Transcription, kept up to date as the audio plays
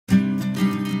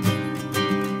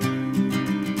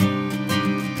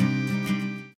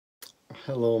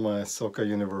Hello my soccer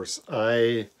universe.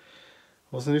 I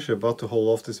was initially about to hold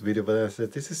off this video, but I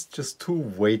said this is just too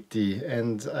weighty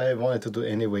and I wanted to do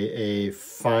anyway a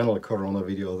final Corona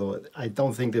video, although I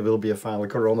don't think there will be a final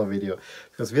Corona video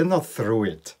because we're not through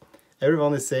it.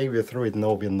 Everyone is saying we're through it.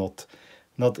 No, we're not.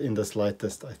 Not in the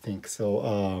slightest, I think.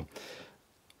 So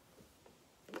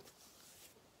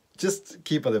just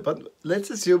keep on it. But let's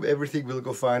assume everything will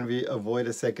go fine. We avoid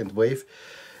a second wave.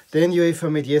 Then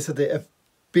UEFA made yesterday a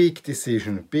big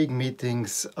decision, big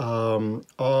meetings on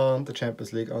the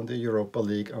Champions League, on the Europa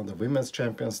League, on the Women's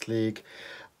Champions League.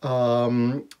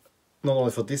 Not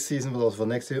only for this season, but also for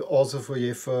next year. Also for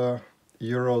UEFA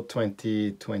Euro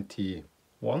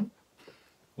 2021.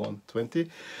 120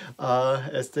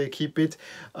 as they keep it,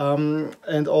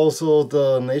 and also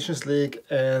the Nations League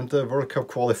and the World Cup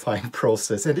qualifying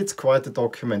process, and it's quite a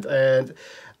document. And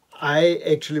I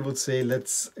actually would say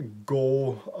let's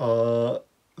go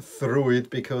through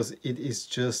it because it is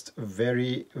just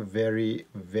very, very,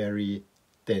 very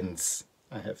dense,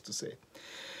 I have to say.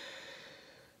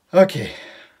 Okay.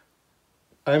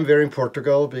 I'm very in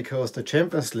Portugal because the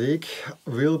Champions League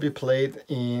will be played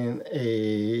in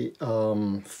a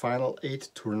final 8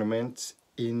 tournament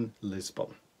in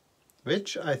Lisbon,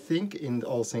 which I think in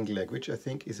all single leg, which I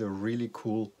think is a really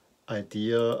cool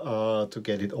idea to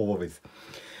get it over with.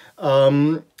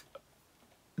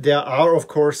 There are of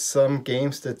course some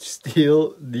games that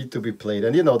still need to be played,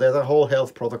 and you know there's a whole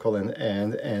health protocol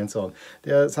and so on.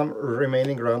 There are some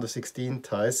remaining round of 16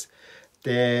 ties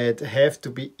that have to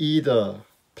be either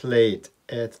played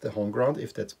at the home ground,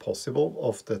 if that's possible,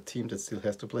 of the team that still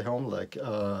has to play home, like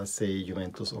say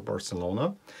Juventus or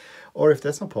Barcelona, or if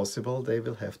that's not possible, they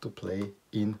will have to play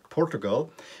in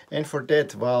Portugal. And for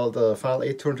that, while the final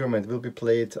 8 tournament will be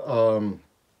played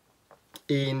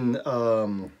in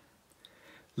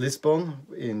Lisbon,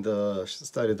 in the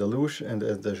Stadio da Luz and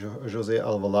the José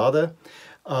Alvalade,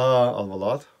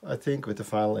 I think, with the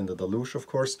final in the da Luz, of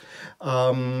course.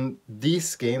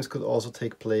 These games could also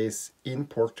take place in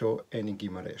Porto and in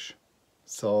Guimarães.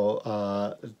 So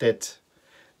that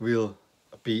will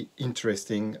be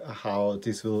interesting how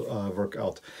this will work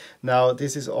out. Now,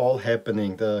 this is all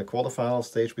happening, the quarterfinal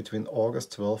stage between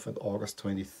August 12th and August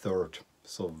 23rd.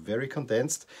 So very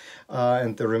condensed,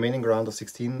 and the remaining round of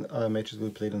 16 matches will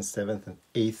be played on 7th and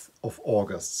 8th of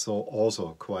August, so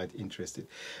also quite interesting.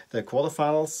 The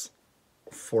quarterfinals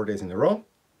 4 days in a row,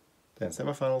 then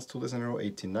semifinals 2 days in a row,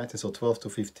 18-19, so 12 to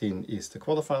 15 is the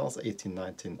quarterfinals,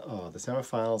 18-19 are the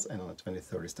semifinals, and on the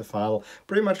 23rd is the final,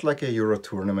 pretty much like a Euro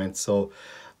tournament. So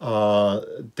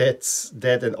that's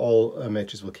that, and all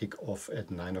matches will kick off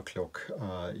at 9 o'clock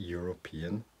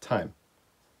European time.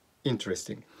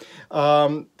 Interesting.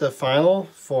 The final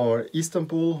for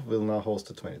Istanbul will now host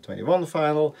the 2021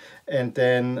 final, and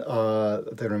then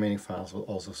the remaining finals will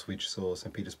also switch. So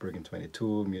St. Petersburg in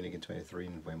 22, Munich in 23,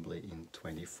 and Wembley in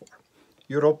 24.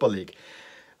 Europa League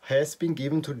has been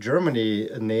given to Germany,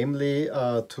 namely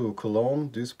to Cologne,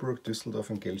 Duisburg,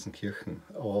 Düsseldorf, and Gelsenkirchen,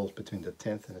 all between the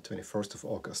 10th and the 21st of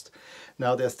August.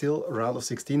 Now there are still a round of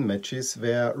 16 matches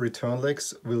where return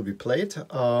legs will be played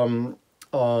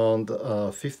on the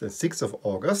 5th and 6th of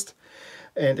August,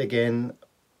 and again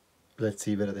let's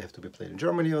see whether they have to be played in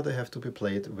Germany or they have to be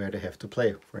played where they have to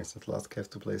play. For instance, Lask have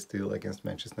to play still against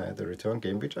Manchester United, the return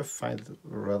game, which I find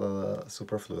rather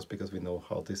superfluous because we know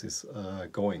how this is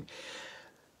going.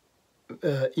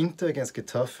 Inter against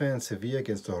Getafe and Sevilla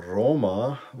against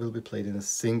Roma will be played in a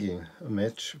single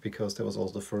match because there was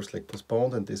also the first leg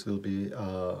postponed, and this will be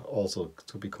also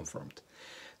to be confirmed.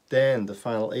 Then the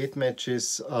final 8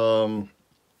 matches,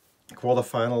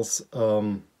 quarterfinals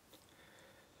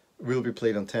will be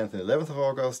played on 10th and 11th of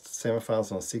August,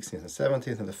 semifinals on 16th and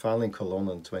 17th, and the final in Cologne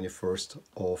on 21st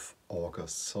of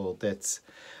August. So that's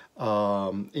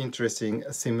interesting.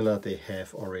 Similar, they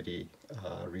have already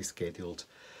rescheduled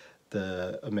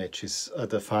the matches,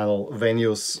 the final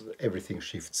venues, everything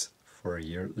shifts for a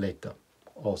year later.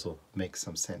 Also makes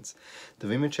some sense. The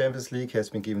Women's Champions League has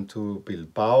been given to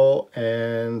Bilbao,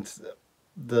 and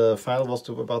the final was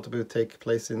about to take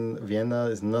place in Vienna.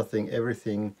 Is nothing,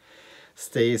 everything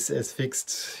stays as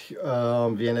fixed.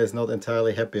 Vienna is not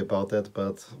entirely happy about that,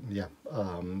 but yeah,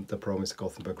 the problem is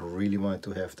Gothenburg really wanted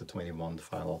to have the 21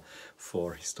 final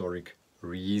for historic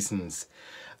reasons.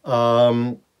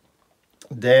 Then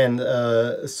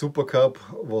Super Cup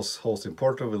was hosted in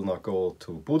Porto, will now go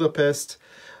to Budapest.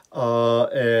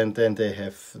 And then they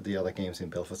have the other games in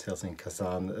Belfast, Helsinki,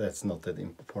 Kazan. That's not that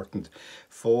important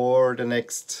for the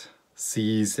next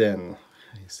season.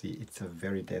 You see, it's a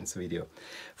very dense video.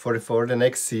 For the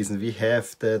next season, we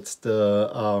have that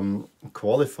the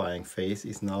qualifying phase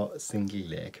is now single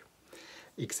leg.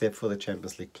 except for the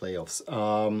Champions League playoffs.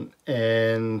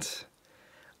 And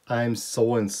I'm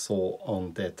so and so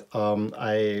on that.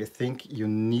 I think you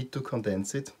need to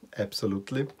condense it,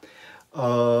 absolutely.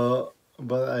 Uh,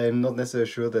 but I'm not necessarily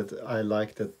sure that I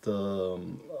like that the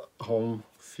home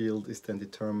field is then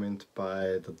determined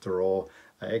by the draw.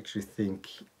 I actually think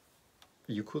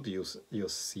you could use your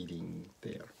seeding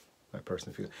there. My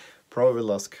personal view. Probably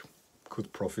Lusk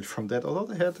could profit from that,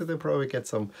 although they probably get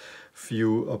some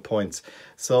few points.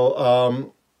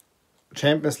 So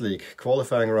Champions League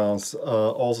qualifying rounds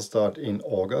also start in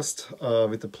August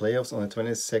with the playoffs on the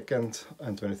 22nd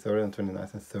and 23rd and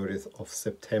 29th and 30th of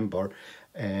September.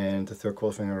 And the third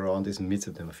qualifying round is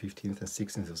mid-September, 15th and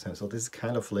 16th of September. So this is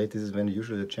kind of late. This is when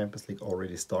usually the Champions League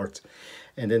already starts.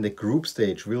 And then the group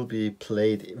stage will be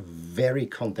played very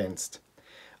condensed.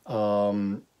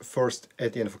 First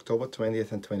at the end of October,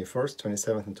 20th and 21st,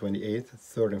 27th and 28th,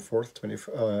 3rd and 4th,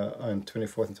 and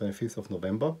 24th and 25th of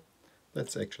November.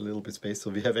 That's actually a little bit spaced. So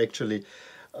we have actually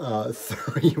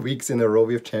 3 weeks in a row.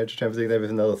 We have Champions League. Then we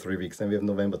have another 3 weeks. Then we have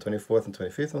November 24th and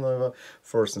 25th of November,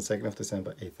 1st and 2nd of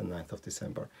December, 8th and 9th of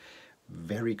December.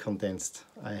 Very condensed.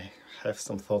 I have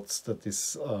some thoughts that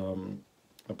this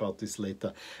about this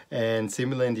later. And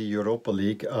similar in the Europa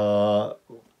League,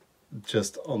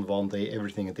 just on one day,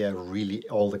 everything. They are really,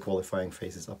 all the qualifying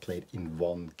phases are played in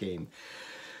one game.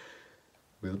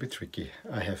 Will be tricky,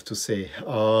 I have to say.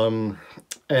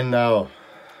 And now,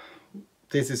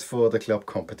 this is for the club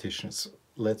competitions.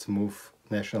 Let's move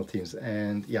national teams.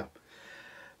 And yeah,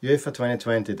 UEFA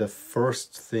 2020, the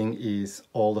first thing is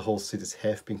all the host cities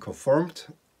have been confirmed,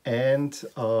 and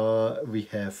we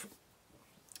have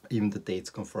even the dates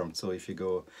confirmed. So if you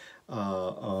go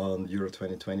on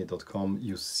euro2020.com,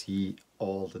 you see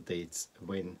all the dates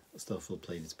when stuff will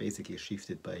play. It's basically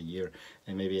shifted by a year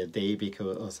and maybe a day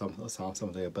because or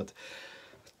something there, but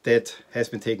that has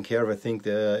been taken care of. I think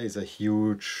there is a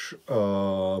huge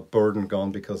burden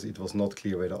gone because it was not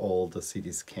clear whether all the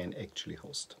cities can actually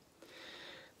host.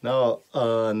 Now,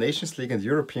 Nations League and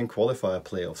European qualifier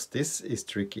playoffs. This is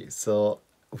tricky. So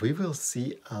we will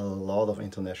see a lot of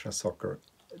international soccer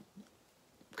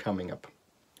coming up.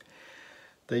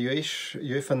 The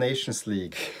UEFA Nations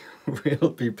League will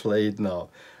be played now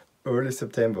early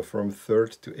September from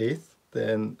 3rd to 8th,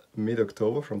 then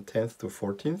mid-October from 10th to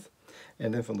 14th,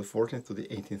 and then from the 14th to the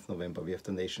 18th November we have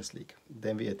the Nations League.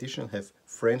 Then we additionally have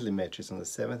friendly matches on the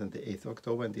 7th and the 8th of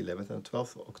October and the 11th and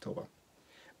 12th of October.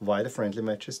 Why the friendly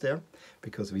matches there?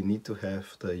 Because we need to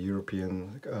have the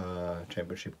European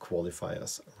Championship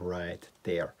qualifiers right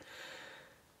there.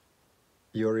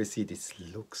 You already see this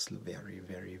looks very,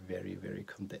 very, very, very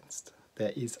condensed.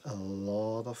 There is a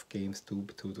lot of games to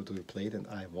be played, and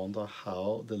I wonder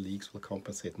how the leagues will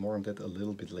compensate. More on that a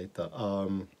little bit later.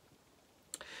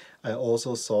 I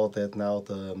also saw that now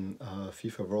the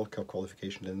FIFA World Cup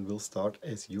qualification then will start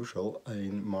as usual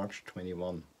in March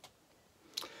 21.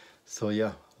 So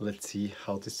yeah, let's see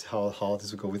how this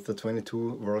will go with the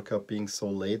 22 World Cup being so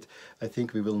late. I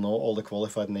think we will know all the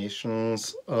qualified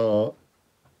nations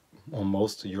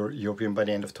almost European by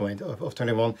the end of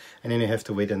 21, and then you have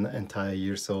to wait an entire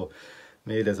year. So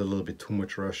maybe there's a little bit too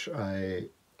much rush. I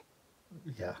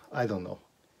don't know.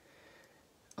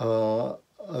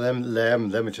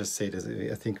 Let me just say this.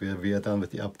 I think we are done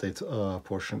with the update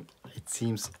portion. It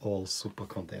seems all super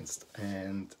condensed,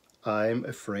 and I'm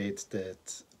afraid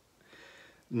that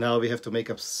now we have to make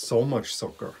up so much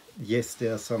soccer. Yes,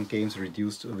 there are some games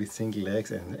reduced with single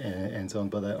legs and so on,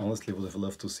 but I honestly would have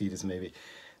loved to see this maybe,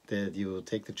 that you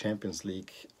take the Champions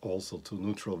League also to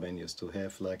neutral venues, to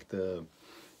have like the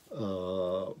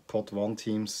pot 1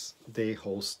 teams, they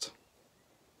host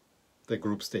the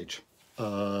group stage,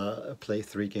 play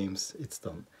 3 games, it's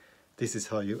done. This is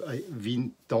how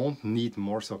we don't need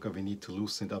more soccer, we need to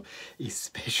loosen it up,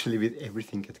 especially with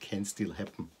everything that can still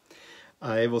happen.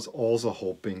 I was also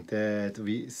hoping that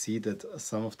we see that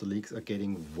some of the leagues are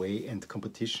getting and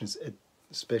competitions,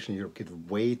 especially in Europe, get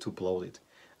way too bloated.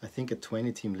 I think a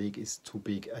 20-team league is too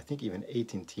big. I think even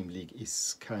 18-team league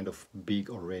is kind of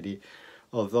big already.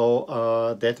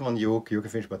 Although that one you can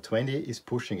finish, but 20 is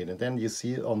pushing it. And then you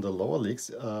see on the lower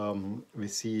leagues, we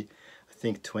see, I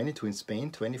think 22 in Spain,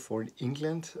 24 in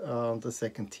England on the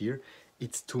second tier.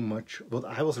 It's too much. What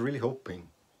I was really hoping,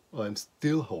 or I'm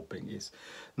still hoping, is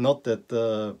not that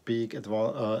the big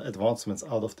advancements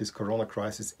out of this corona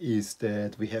crisis is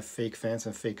that we have fake fans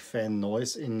and fake fan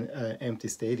noise in empty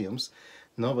stadiums.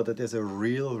 No, but that there's a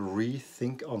real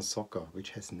rethink on soccer,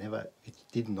 which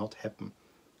did not happen.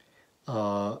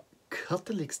 Cut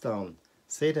the leagues down.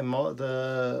 Say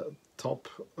the top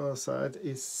side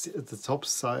is the top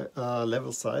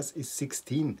level size is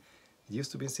 16. It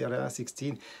used to be in Serie A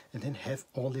 16 and then have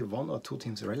only 1 or 2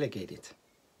 teams relegated.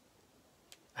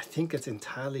 I think it's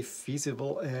entirely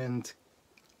feasible and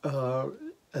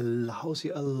allows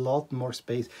you a lot more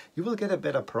space. You will get a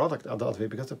better product out of it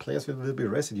because the players will be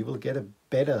rested. You will get a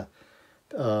better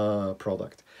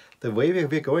product. The way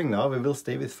we're going now, we will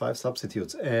stay with 5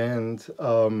 substitutes, and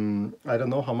I don't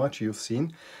know how much you've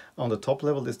seen. On the top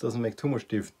level, this doesn't make too much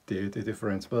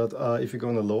difference, but if you go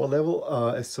on the lower level,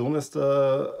 as soon as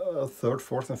the 3rd,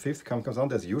 4th and 5th comes on,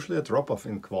 there's usually a drop-off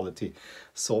in quality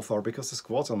so far, because the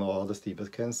squads are not all the steep. I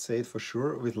can say it for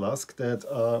sure with Lusk that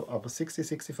after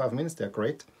 60-65 minutes, they're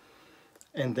great.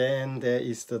 And then there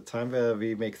is the time where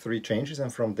we make 3 changes,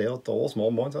 and from there, those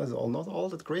small moments are not all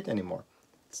that great anymore.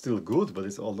 It's still good, but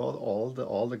it's not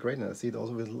all the greatness. I see it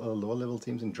also with lower level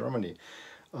teams in Germany,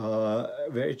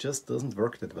 where it just doesn't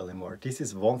work that well anymore. This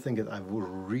is one thing that I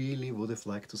would have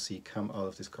liked to see come out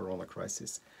of this Corona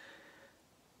crisis.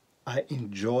 I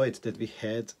enjoyed that we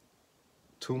had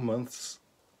 2 months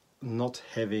not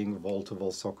having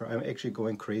wall-to-wall soccer. I'm actually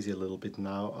going crazy a little bit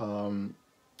now,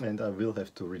 and I will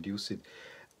have to reduce it.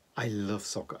 I love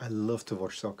soccer. I love to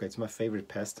watch soccer. It's my favorite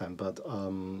pastime. But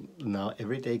now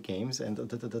everyday games and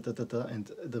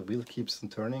the wheel keeps on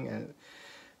turning, and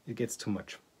it gets too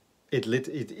much. It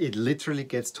literally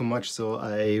gets too much. So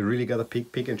I really gotta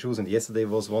pick and choose. And yesterday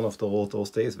was one of those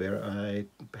days where I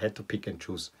had to pick and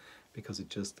choose because it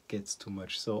just gets too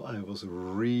much. So I was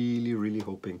really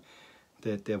hoping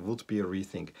that there would be a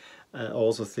rethink. I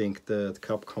also think that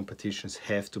cup competitions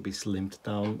have to be slimmed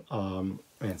down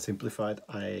and simplified.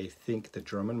 I think the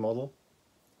German model,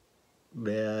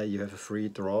 where you have a free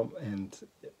draw and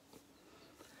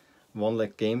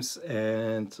 1-leg games,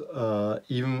 and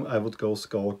even I would go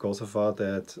so far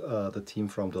that the team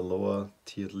from the lower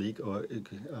tiered league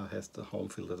has the home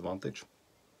field advantage.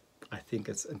 I think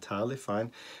it's entirely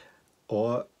fine.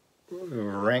 Or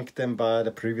rank them by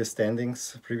the previous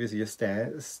year's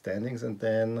standings, and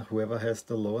then whoever has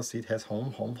the lower seed has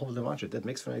home field advantage. That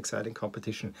makes for an exciting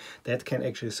competition. That can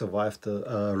actually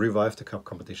revive the cup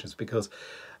competitions, because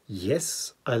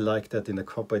yes, I like that in the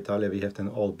Coppa Italia we have then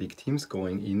all big teams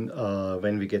going in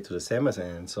when we get to the semis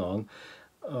and so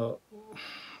on.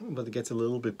 But it gets a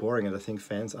little bit boring, and I think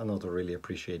fans are not really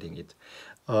appreciating it.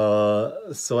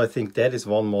 So I think that is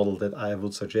one model that I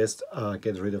would suggest.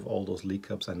 Get rid of all those league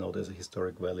cups. I know there's a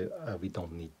historic value. We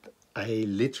don't need. I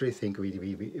literally think we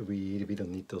don't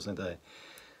need those, and I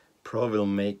probably will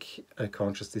make a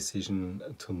conscious decision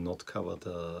to not cover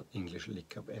the English League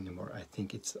Cup anymore. I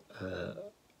think it's a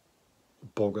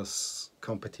bogus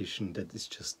competition that is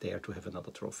just there to have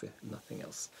another trophy, nothing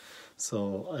else.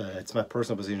 So it's my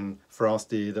personal position. France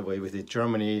did away with it.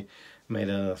 Germany made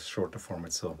a shorter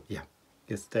format. So yeah,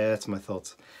 yes, that's my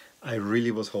thoughts. I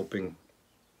really was hoping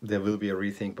there will be a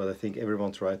rethink, but I think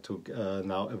everyone tried to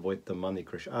now avoid the money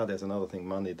crash. There's another thing,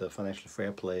 money. The financial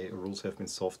fair play rules have been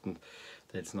softened.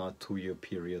 That's now a 2-year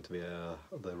period where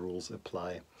the rules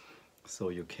apply. So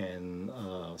you can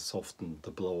soften the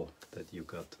blow that you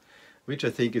got, which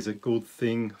I think is a good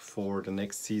thing for the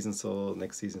next season. So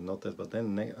next season, not that, but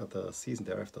then the season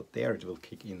thereafter, there it will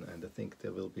kick in. And I think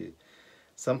there will be,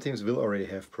 some teams will already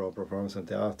have problems, and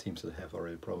there are teams that have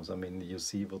already problems. I mean, you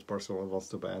see what Barcelona wants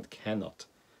to buy and cannot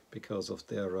because of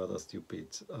their rather stupid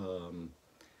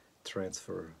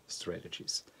transfer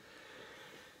strategies.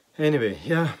 Anyway,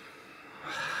 yeah.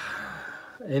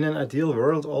 In an ideal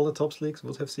world, all the top leagues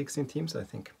would have 16 teams, I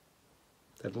think.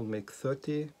 That would make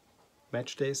 30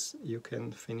 match days. You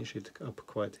can finish it up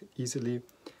quite easily.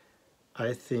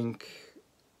 I think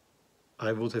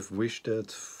I would have wished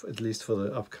that, at least for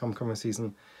the upcoming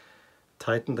season,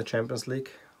 tighten the Champions League.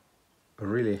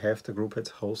 Really have the group heads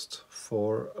host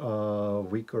for a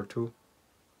week or 2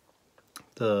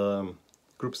 the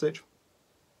group stage.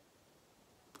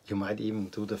 You might even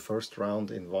do the first round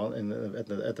in one at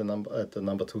the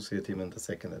number 2 seeded team, and the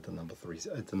second at the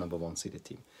number 1 seeded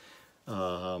team.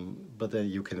 But then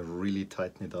you can really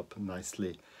tighten it up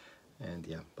nicely. And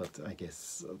yeah, but I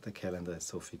guess the calendar is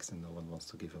so fixed and no one wants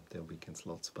to give up their weekend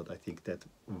slots. But I think that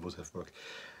would have worked.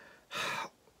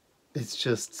 It's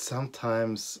just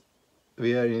sometimes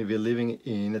we're living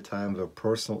in a time where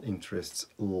personal interests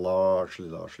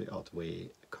largely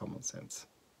outweigh common sense.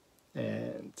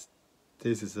 And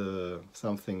this is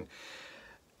something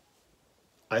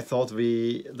I thought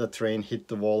the train hit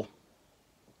the wall.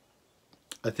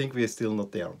 I think we are still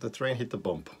not there. The train hit the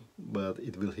bump, but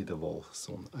it will hit a wall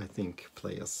soon. I think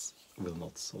players will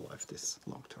not survive this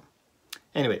long term.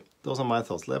 Anyway, those are my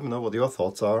thoughts. Let me know what your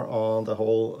thoughts are on the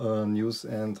whole news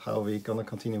and how we're gonna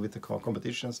continue with the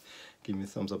competitions. Give me a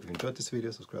thumbs up if you enjoyed this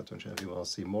video. Subscribe to my channel if you want to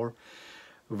see more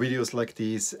videos like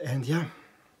these. And yeah,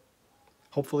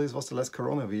 hopefully this was the last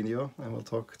Corona video, and we'll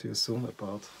talk to you soon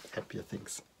about happier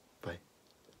things. Bye.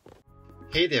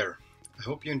 Hey there, I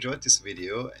hope you enjoyed this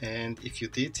video, and if you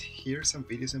did, here are some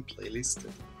videos and playlists that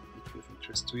would be of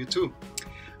interest to you too.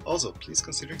 Also, please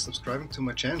consider subscribing to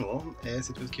my channel, as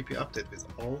it will keep you updated with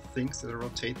all things that are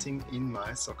rotating in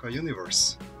my soccer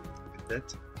universe. With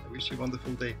that, I wish you a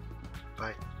wonderful day.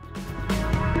 Bye.